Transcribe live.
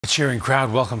A cheering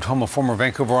crowd welcomed home a former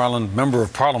Vancouver Island Member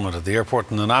of Parliament at the airport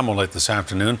in Nanaimo late this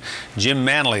afternoon. Jim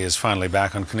Manley is finally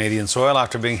back on Canadian soil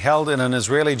after being held in an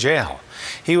Israeli jail.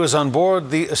 He was on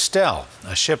board the Estelle,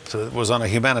 a ship that was on a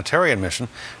humanitarian mission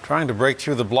trying to break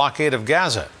through the blockade of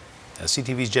Gaza. As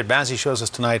CTV's Jet Bazzi shows us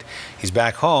tonight, he's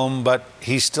back home, but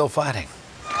he's still fighting.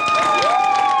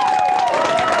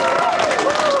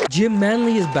 Jim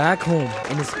Manley is back home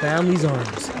in his family's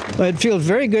arms. It feels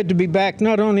very good to be back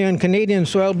not only on Canadian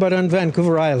soil but on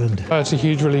Vancouver Island. It's a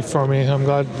huge relief for me. I'm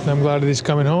glad that he's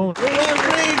coming home.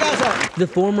 The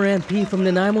former MP from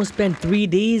Nanaimo spent 3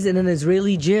 days in an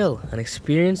Israeli jail, an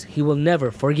experience he will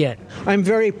never forget. I'm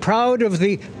very proud of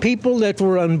the people that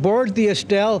were on board the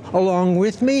Estelle along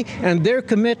with me and their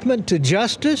commitment to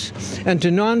justice and to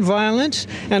nonviolence,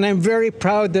 and I'm very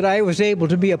proud that I was able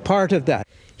to be a part of that.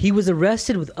 He was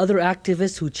arrested with other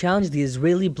activists who challenged the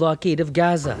Israeli blockade of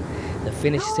Gaza. The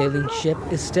Finnish sailing ship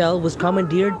Estelle was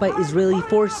commandeered by Israeli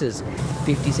forces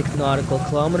 56 nautical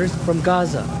kilometers from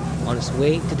Gaza on its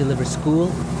way to deliver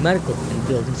school, medical and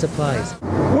building supplies.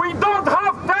 We don't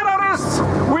have terrorists!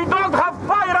 We don't have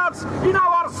pirates in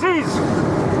our seas!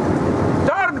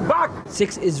 Turn back!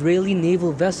 6 Israeli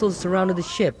naval vessels surrounded the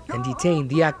ship and detained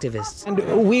the activists.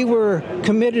 And we were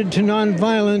committed to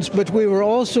nonviolence, but we were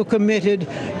also committed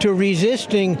to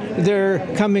resisting their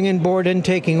coming on board and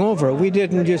taking over. We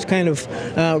didn't just kind of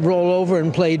roll over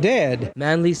and play dead.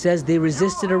 Manley says they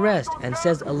resisted arrest and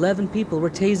says 11 people were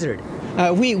tasered.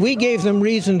 We gave them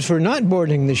reasons for not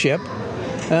boarding the ship,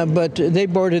 but they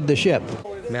boarded the ship.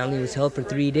 Manley was held for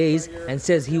 3 days and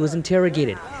says he was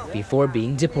interrogated before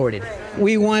being deported.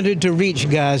 We wanted to reach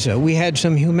Gaza. We had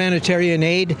some humanitarian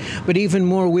aid, but even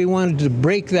more, we wanted to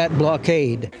break that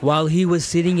blockade. While he was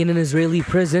sitting in an Israeli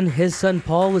prison, his son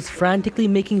Paul was frantically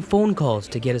making phone calls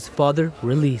to get his father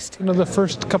released. The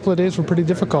first couple of days were pretty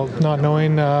difficult, not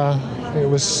knowing. It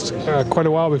was quite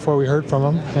a while before we heard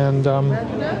from him, and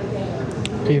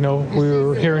we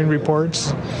were hearing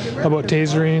reports about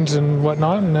taserings and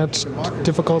whatnot, and that's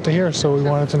difficult to hear, so we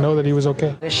wanted to know that he was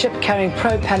okay. The ship carrying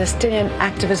pro-Palestinian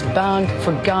activists bound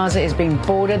for Gaza is being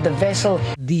boarded. The vessel...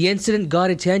 The incident got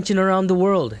attention around the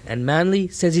world, and Manley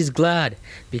says he's glad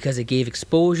because it gave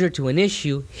exposure to an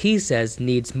issue he says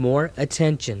needs more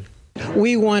attention.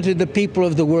 We wanted the people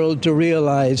of the world to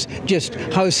realize just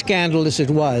how scandalous it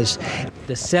was.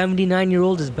 The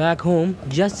 79-year-old is back home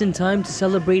just in time to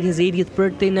celebrate his 80th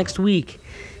birthday next week.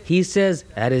 He says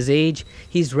at his age,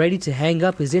 he's ready to hang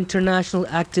up his international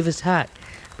activist hat,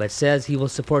 but says he will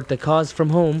support the cause from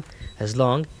home as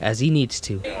long as he needs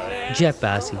to. Jet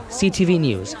Bazzi, CTV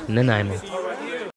News, Nanaimo.